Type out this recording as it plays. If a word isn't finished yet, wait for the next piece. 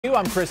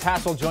I'm Chris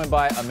Hassel, joined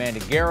by Amanda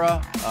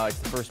Guerra. It's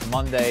the first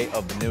Monday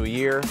of the new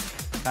year.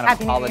 Kind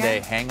of a holiday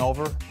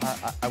hangover,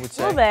 I would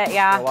say. A little bit,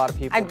 yeah. For a lot of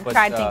people. I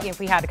tried thinking if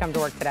we had to come to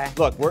work today.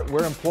 Look,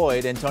 we're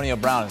employed. Antonio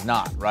Brown is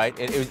not, right?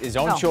 It was his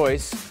own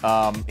choice.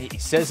 He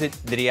says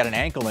that he had an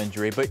ankle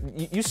injury, but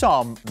you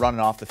saw him running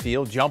off the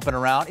field, jumping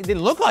around. It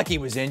didn't look like he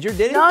was injured,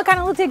 did it? No, it kind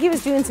of looked like he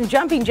was doing some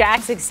jumping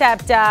jacks,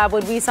 except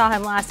when we saw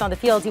him last on the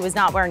field, he was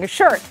not wearing a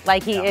shirt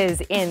like he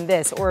is in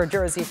this, or a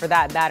jersey for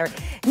that matter.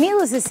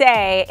 Needless to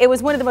say, it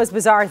was one of the most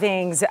bizarre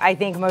things I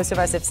think most of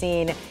us have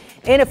seen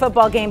in a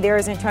football game. There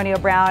is Antonio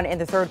Brown in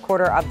the third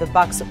quarter of the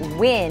Bucs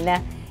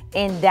win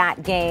in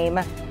that game,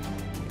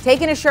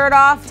 taking his shirt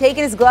off,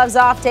 taking his gloves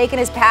off, taking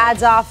his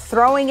pads off,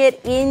 throwing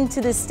it into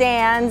the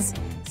stands.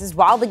 This is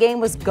while the game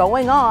was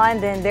going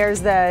on. Then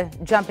there's the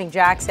jumping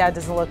jacks. Dad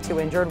doesn't look too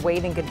injured,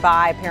 waving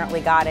goodbye.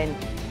 Apparently got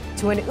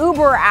into an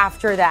Uber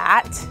after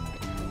that,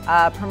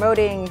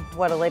 promoting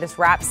a latest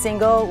rap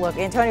single. Look,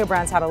 Antonio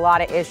Brown's had a lot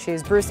of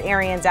issues. Bruce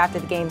Arians after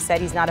the game said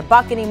he's not a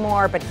Buc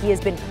anymore, but he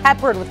has been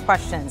peppered with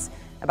questions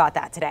about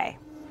that today.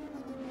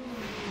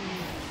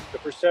 The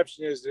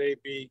perception is that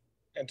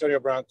Antonio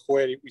Brown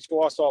quit. We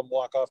all saw him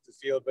walk off the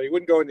field, but he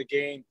wouldn't go in the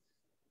game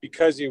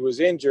because he was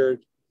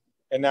injured,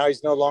 and now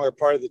he's no longer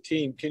part of the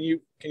team. Can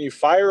you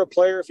fire a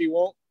player if he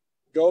won't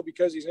go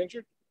because he's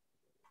injured?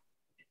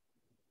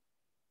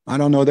 I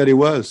don't know that he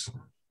was.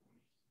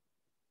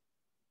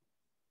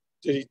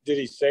 Did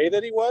he say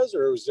that he was,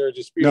 or was there a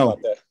dispute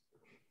about that?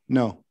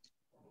 No.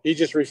 He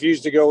just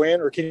refused to go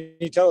in, or can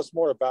you tell us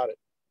more about it?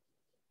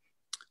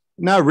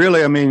 Not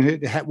really. I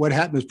mean, what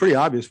happened is pretty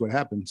obvious what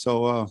happened.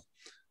 So,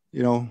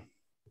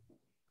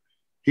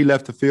 he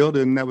left the field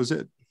and that was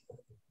it.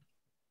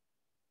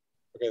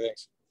 Okay,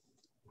 thanks.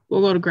 We'll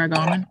go to Greg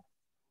Allman.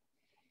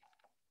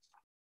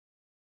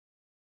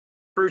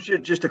 Bruce,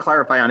 just to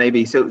clarify on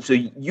AB, so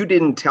you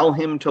didn't tell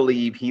him to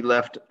leave. He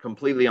left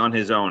completely on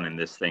his own in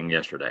this thing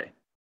yesterday.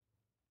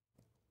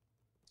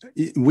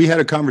 We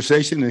had a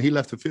conversation and he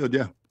left the field,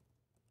 yeah.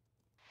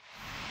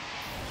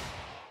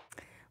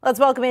 Let's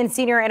welcome in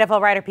senior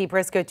NFL writer Pete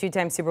Prisco,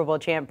 two-time Super Bowl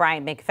champ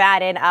Bryant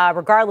McFadden.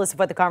 Regardless of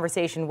what the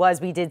conversation was,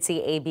 we did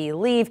see AB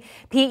leave.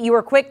 Pete, you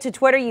were quick to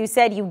Twitter. You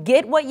said you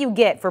get what you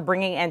get for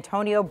bringing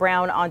Antonio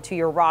Brown onto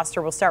your roster.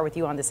 We'll start with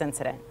you on this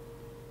incident.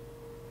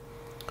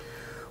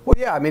 Well,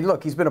 yeah, I mean,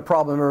 look, he's been a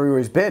problem everywhere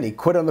he's been. He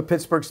quit on the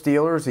Pittsburgh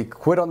Steelers. He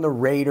quit on the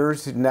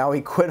Raiders. Now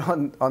he quit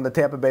on the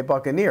Tampa Bay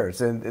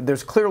Buccaneers. And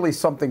there's clearly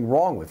something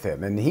wrong with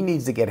him, and he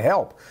needs to get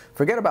help.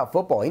 Forget about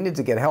football. He needs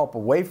to get help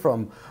away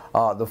from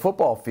the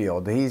football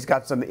field. He's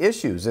got some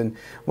issues. And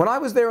when I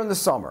was there in the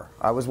summer,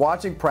 I was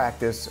watching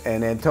practice,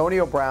 and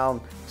Antonio Brown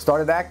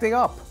started acting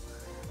up.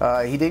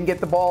 He didn't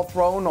get the ball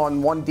thrown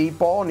on one deep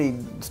ball, and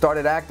he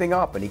started acting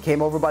up. And he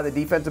came over by the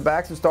defensive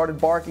backs and started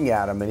barking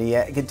at him. And he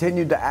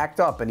continued to act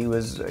up, and he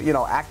was,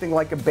 acting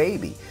like a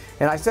baby.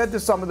 And I said to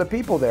some of the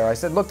people there, I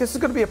said, look, this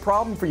is going to be a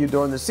problem for you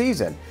during the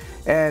season.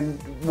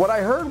 And what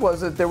I heard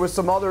was that there was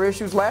some other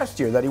issues last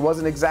year, that he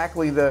wasn't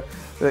exactly the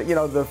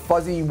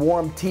fuzzy,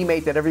 warm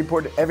teammate that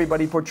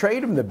everybody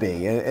portrayed him to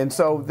be. And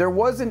so there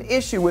was an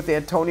issue with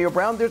Antonio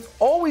Brown. There's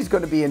always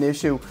going to be an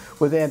issue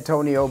with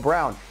Antonio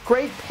Brown.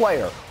 Great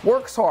player,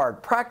 works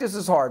hard,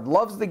 practices hard,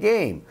 loves the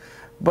game.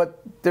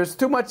 But there's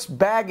too much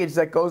baggage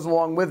that goes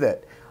along with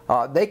it.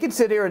 They can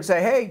sit here and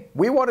say, hey,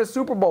 we won a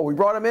Super Bowl. We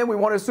brought him in, we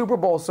won a Super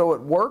Bowl, so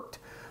it worked.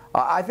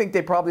 I think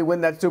they probably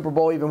win that Super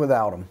Bowl even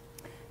without him.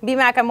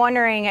 B-Mac, I'm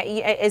wondering,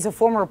 as a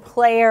former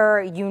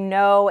player,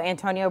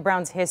 Antonio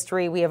Brown's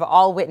history. We have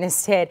all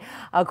witnessed it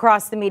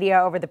across the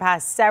media over the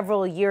past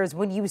several years.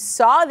 When you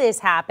saw this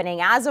happening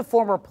as a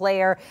former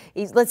player,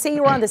 let's say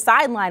you were on the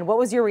sideline, what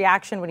was your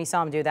reaction when you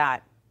saw him do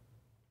that?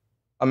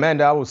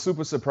 Amanda, I was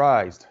super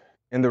surprised.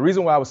 And the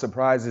reason why I was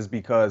surprised is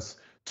because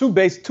two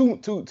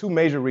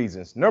major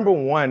reasons. Number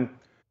one,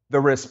 the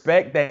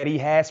respect that he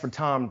has for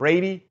Tom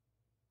Brady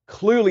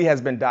clearly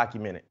has been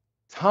documented.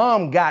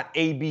 Tom got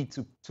AB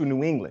to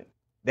New England.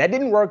 That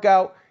didn't work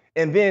out.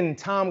 And then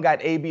Tom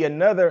got AB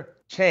another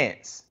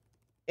chance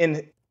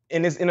in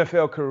his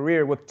NFL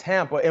career with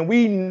Tampa. And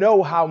we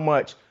know how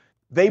much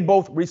they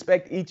both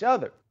respect each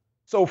other.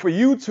 So for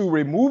you to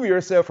remove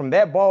yourself from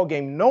that ball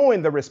game,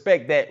 knowing the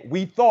respect that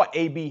we thought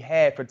AB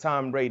had for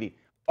Tom Brady,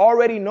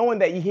 already knowing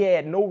that he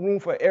had no room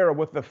for error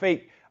with the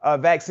fake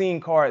vaccine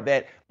card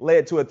that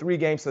led to a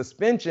 3-game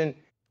suspension,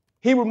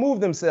 he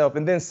removed himself.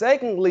 And then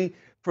secondly,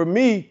 for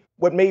me,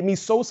 what made me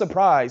so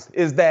surprised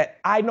is that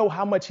I know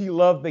how much he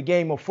loved the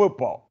game of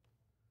football.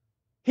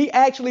 He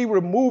actually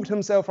removed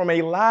himself from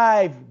a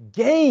live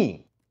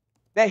game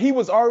that he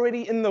was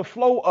already in the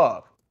flow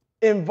of,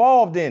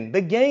 involved in, the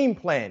game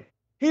plan.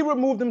 He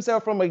removed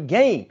himself from a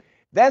game.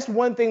 That's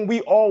one thing we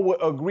all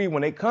would agree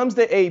when it comes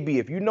to AB.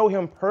 If you know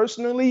him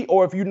personally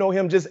or if you know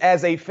him just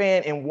as a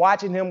fan and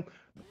watching him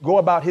go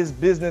about his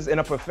business in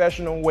a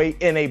professional way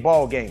in a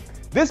ball game.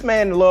 This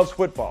man loves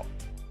football.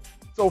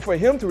 So for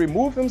him to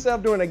remove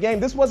himself during a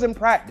game, this wasn't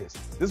practice.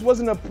 This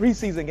wasn't a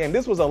preseason game.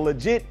 This was a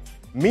legit,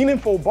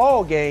 meaningful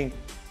ball game.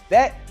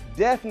 That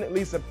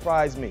definitely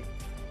surprised me.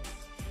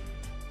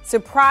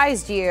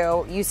 surprised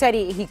you? You said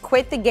he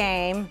quit the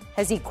game.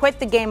 Has he quit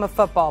the game of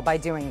football by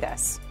doing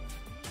this?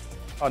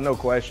 Oh, no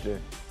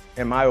question.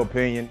 In my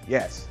opinion,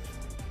 yes.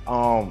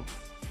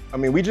 I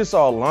mean, we just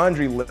saw a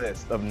laundry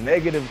list of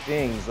negative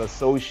things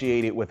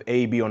associated with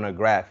AB on a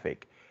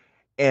graphic.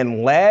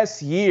 And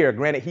last year,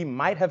 granted, he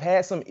might have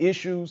had some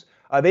issues.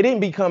 They didn't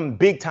become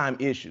big-time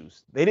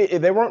issues.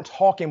 They weren't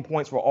talking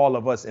points for all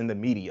of us in the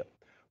media.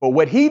 But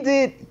what he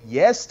did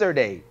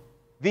yesterday,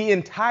 the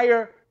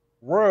entire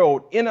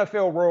world,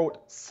 NFL world,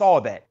 saw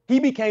that. He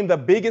became the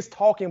biggest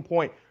talking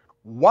point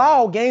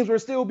while games were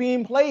still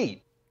being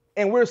played.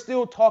 And we're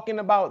still talking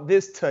about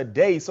this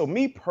today. So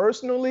me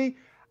personally,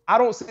 I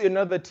don't see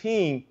another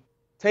team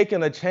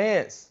taking a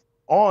chance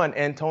on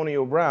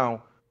Antonio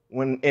Brown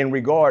when in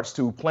regards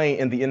to playing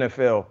in the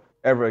NFL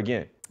ever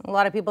again. A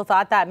lot of people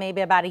thought that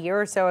maybe about a year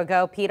or so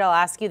ago. Pete, I'll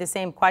ask you the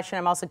same question.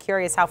 I'm also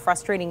curious how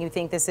frustrating you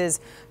think this is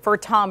for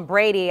Tom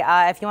Brady.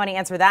 If you want to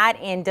answer that,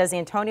 and does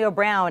Antonio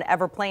Brown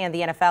ever play in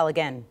the NFL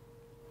again?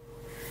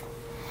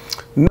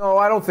 No,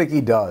 I don't think he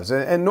does,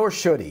 and nor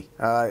should he.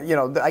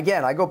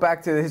 Again, I go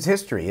back to his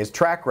history, his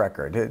track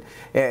record.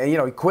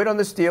 He quit on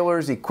the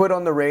Steelers, he quit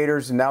on the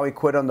Raiders, and now he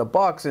quit on the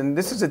Bucs. And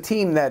this is a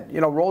team that,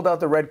 rolled out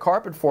the red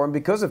carpet for him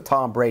because of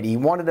Tom Brady. He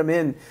wanted him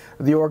in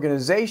the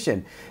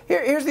organization.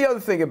 Here's the other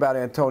thing about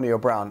Antonio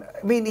Brown.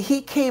 I mean,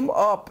 he came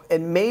up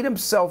and made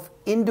himself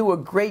into a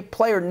great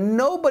player.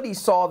 Nobody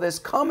saw this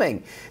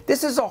coming.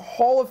 This is a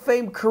Hall of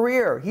Fame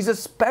career. He's a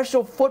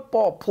special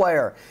football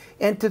player.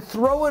 And to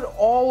throw it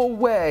all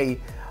away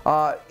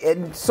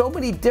in so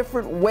many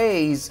different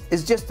ways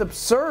is just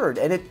absurd.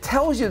 And it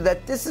tells you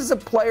that this is a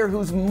player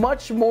who's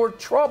much more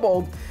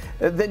troubled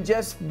than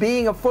just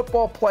being a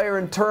football player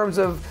in terms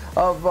of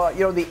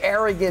the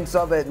arrogance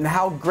of it and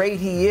how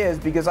great he is.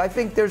 Because I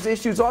think there's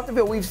issues off the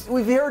field.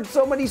 We've heard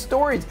so many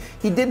stories.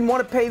 He didn't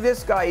want to pay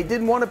this guy. He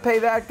didn't want to pay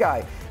that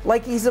guy.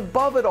 Like he's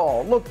above it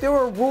all. Look, there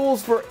are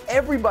rules for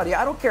everybody.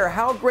 I don't care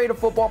how great a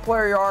football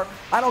player you are.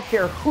 I don't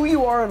care who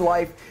you are in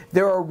life.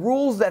 There are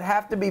rules that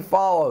have to be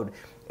followed.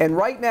 And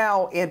right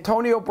now,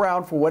 Antonio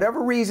Brown, for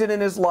whatever reason in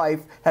his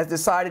life, has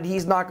decided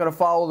he's not going to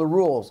follow the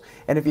rules.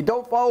 And if you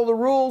don't follow the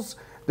rules,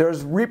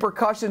 there's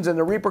repercussions, and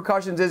the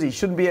repercussions is he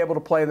shouldn't be able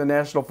to play in the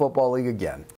National Football League again.